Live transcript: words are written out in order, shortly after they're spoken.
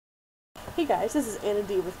Hey guys, this is Anna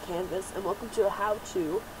D with Canvas, and welcome to a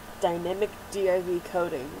how-to Dynamic DIV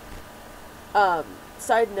coding.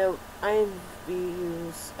 Side note, I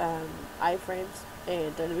use iframes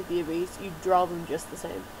and Dynamic DIVs. You draw them just the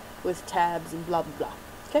same, with tabs and blah blah blah.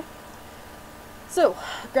 Okay? So,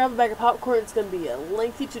 grab a bag of popcorn. It's going to be a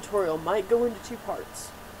lengthy tutorial. Might go into two parts.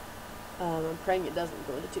 I'm praying it doesn't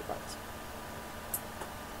go into two parts.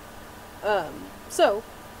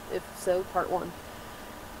 If so, part one.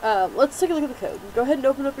 Let's take a look at the code. Go ahead and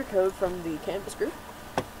open up your code from the Canvas group.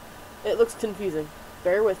 It looks confusing.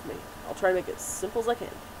 Bear with me. I'll try to make it as simple as I can.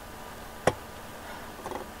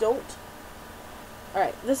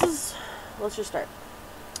 Alright, let's just start.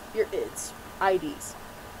 Your IDs.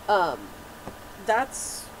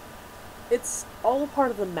 It's all a part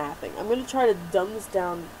of the mapping. I'm going to try to dumb this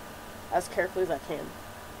down as carefully as I can.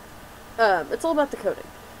 It's all about the coding.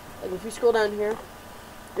 Like, if you scroll down here,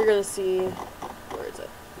 you're going to see, where is it?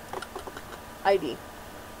 ID.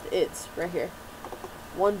 It's right here.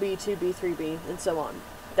 1B, 2B, 3B, and so on.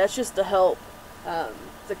 That's just to help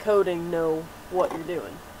the coding know what you're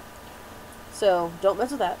doing. So, don't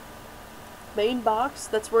mess with that. Main box,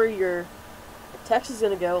 that's where your text is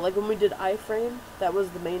going to go. Like when we did iframe, that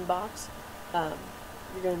was the main box. You're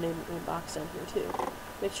going to name the main box down here too.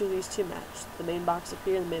 Make sure these two match. The main box up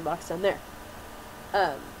here and the main box down there.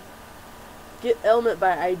 Get element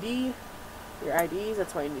by ID. Your IDs,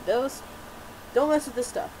 that's why you need those. Don't mess with this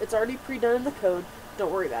stuff. It's already pre-done in the code.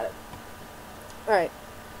 Don't worry about it. Alright.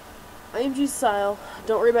 IMG style.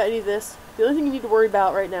 Don't worry about any of this. The only thing you need to worry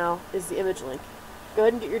about right now is the image link. Go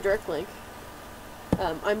ahead and get your direct link.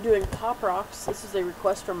 I'm doing Pop Rocks. This is a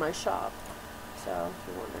request from my shop. So, if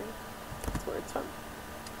you're wondering, that's where it's from.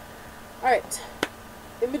 Alright.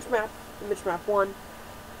 Image map 1.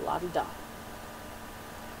 La-di-da.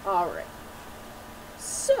 Alright.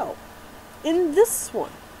 So, in this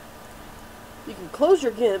one, you can close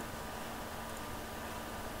your Gimp,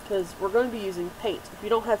 because we're going to be using Paint. If you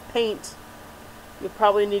don't have Paint, you'll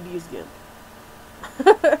probably need to use Gimp.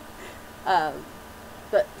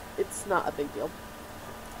 But it's not a big deal.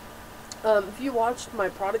 If you watched my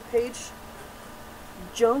product page,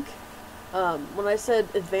 junk, when I said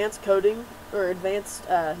advanced coding, or advanced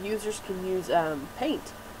users can use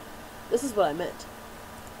Paint, this is what I meant.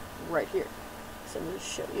 Right here. So I'm going to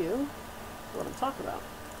show you what I'm talking about.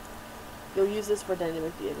 You'll use this for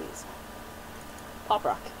Dynamic DIVs. Pop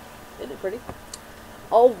rock. Isn't it pretty?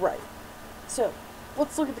 Alright. So,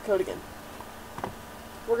 let's look at the code again.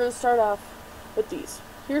 We're going to start off with these.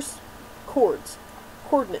 Here's coordinates.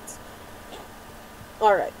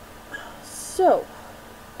 Alright. So,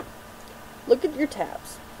 look at your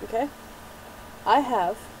tabs. Okay?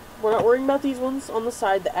 We're not worrying about these ones on the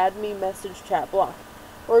side, the add me, message, chat, block.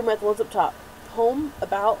 We're worrying about the ones up top. Home,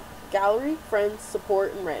 about, gallery, friends,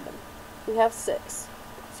 support, and random. We have 6,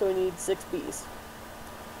 so we need 6 B's.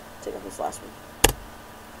 Take off this last one.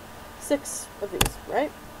 6 of these,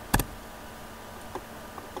 right?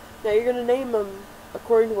 Now you're going to name them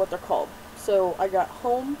according to what they're called. So I got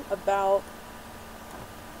home, about,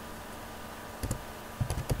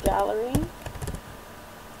 gallery,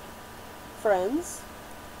 friends,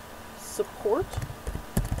 support,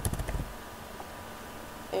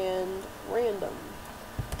 and random.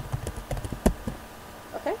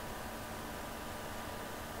 Okay?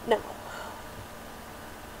 Now,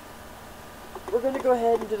 we're going to go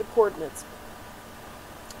ahead and do the coordinates.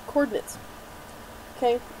 Coordinates.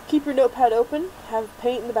 Okay? Keep your notepad open. Have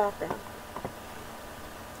Paint in the background.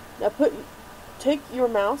 Now take your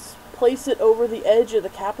mouse, place it over the edge of the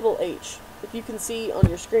capital H. If you can see on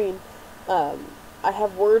your screen, I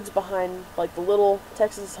have words behind, like the little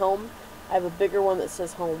text says home. I have a bigger one that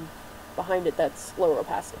says home behind it that's lower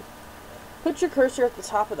opacity. Put your cursor at the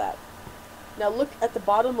top of that. Now look at the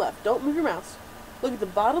bottom left. Don't move your mouse. Look at the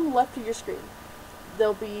bottom left of your screen.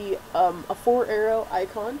 There'll be a 4 arrow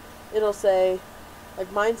icon. It'll say,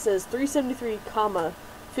 like mine says 373,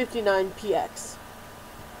 59px.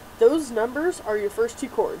 Those numbers are your first 2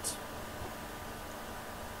 chords.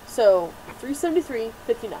 So 373,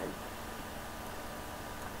 59.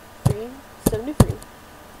 373,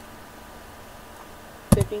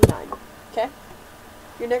 59. Okay?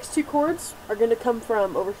 Your next 2 chords are going to come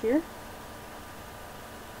from over here,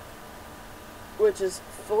 which is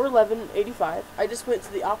 411, 85. I just went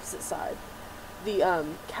to the opposite side. The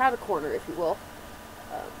catacorner, if you will.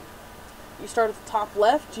 You start at the top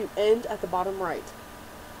left, you end at the bottom right.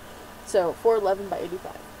 So 411 by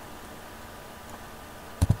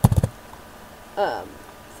 85.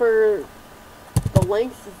 For the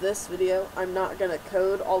length of this video, I'm not going to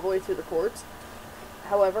code all the way through the chords.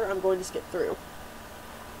 However, I'm going to skip through.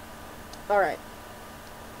 Alright.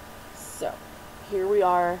 So, here we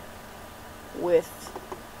are with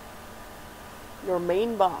your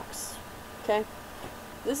main box. Okay?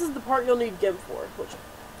 This is the part you'll need Gimp for, which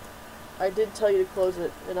I did tell you to close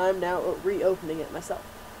it, and I'm now reopening it myself.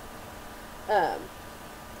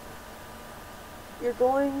 You're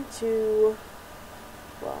going to,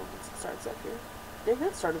 well, it starts up here. Dang,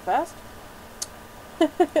 that started fast.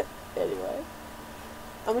 Anyway,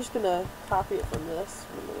 I'm just gonna copy it from this,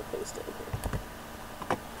 and I'm gonna paste it in here.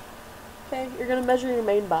 Okay, you're gonna measure your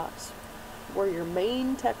main box, where your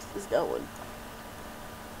main text is going.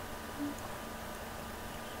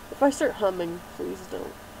 If I start humming, please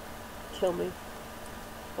don't kill me,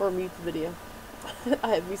 or mute the video.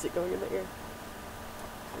 I have music going in my ear.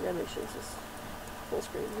 I gotta make sure this is full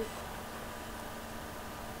screen here.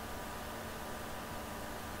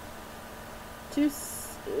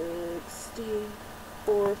 $260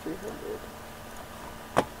 or $300.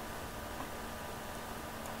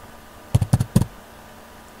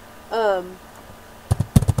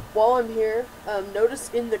 While I'm here, notice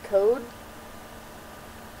in the code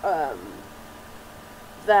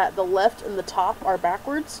that the left and the top are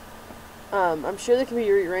backwards. I'm sure they can be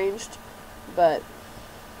rearranged, but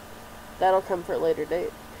that'll come for a later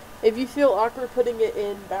date. If you feel awkward putting it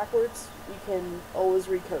in backwards, you can always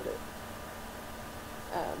recode it.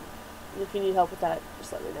 If you need help with that,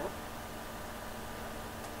 just let me know.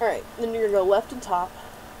 Alright, then you're going to go left and top,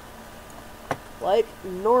 like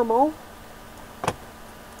normal.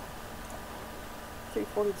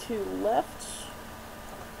 342 left.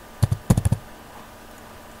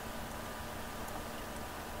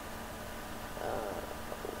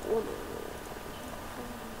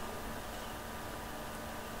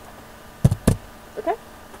 Okay.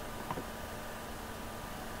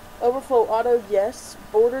 Overflow auto, yes.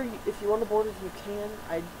 Border, if you want to border, you can.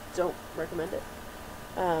 I don't recommend it.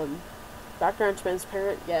 Background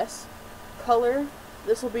transparent, yes. Color,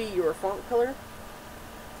 this will be your font color.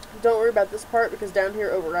 Don't worry about this part because down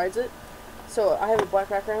here overrides it. So I have a black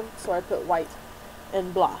background, so I put white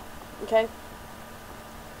and blah. Okay?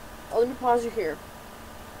 Let me pause you here.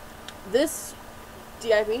 This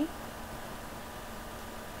DIV,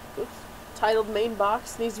 titled main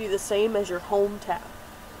box, needs to be the same as your home tab.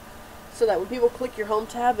 So that when people click your home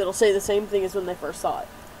tab, it'll say the same thing as when they first saw it.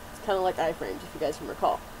 It's kind of like iframes, if you guys can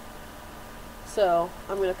recall. So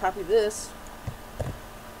I'm going to copy this.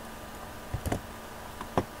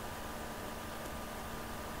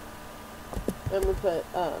 I'm going to put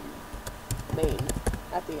main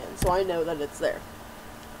at the end, so I know that it's there.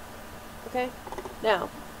 Okay? Now,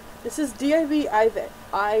 this is DIV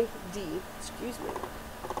ID, excuse me.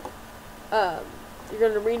 You're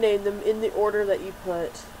going to rename them in the order that you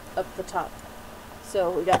put up the top.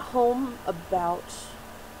 So we got home, about,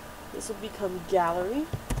 this will become gallery.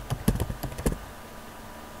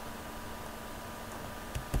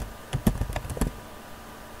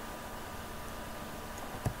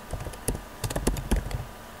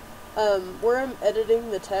 Where I'm editing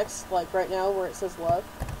the text, like right now where it says love,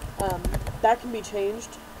 that can be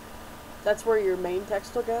changed. That's where your main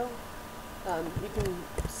text will go. You can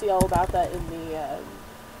see all about that in the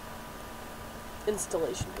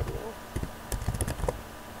installation video.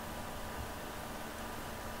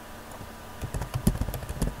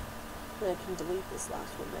 And I can delete this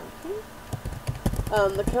last one down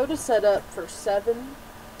here. The code is set up for 7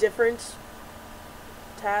 different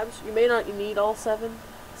tabs. You may not need all 7.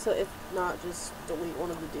 So if not, just delete one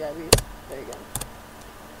of the DIVs. There you go.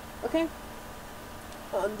 Okay.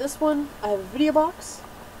 On this one, I have a video box,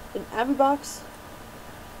 an AVI box,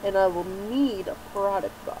 and I will need a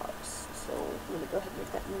product box. So I'm going to go ahead and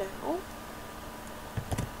make that now.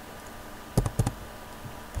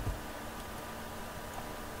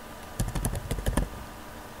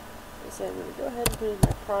 So I'm going to go ahead and put in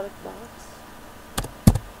my product box.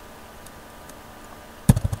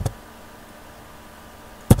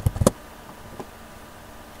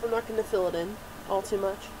 I'm not going to fill it in all too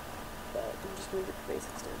much, but I'm just going to get the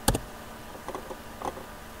basics done.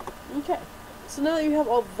 Okay, so now that you have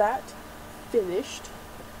all that finished,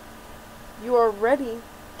 you are ready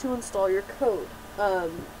to install your code. Go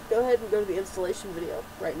ahead and go to the installation video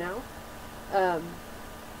right now, and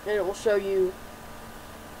it will show you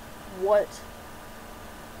what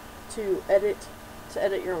to edit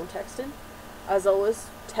your own text in. As always,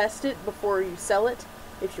 test it before you sell it.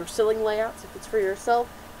 If you're selling layouts, if it's for yourself,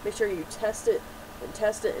 make sure you test it, and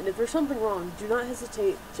if there's something wrong, do not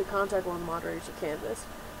hesitate to contact one of the moderators at Canvas.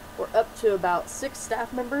 We're up to about 6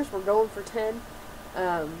 staff members. We're going for 10,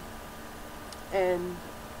 and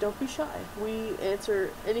don't be shy. We answer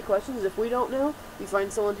any questions. If we don't know, we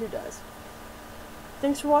find someone who does.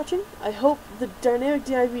 thanks for watching. I hope the Dynamic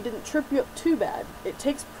DIV didn't trip you up too bad. It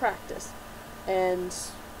takes practice. And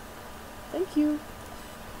thank you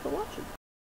for watching.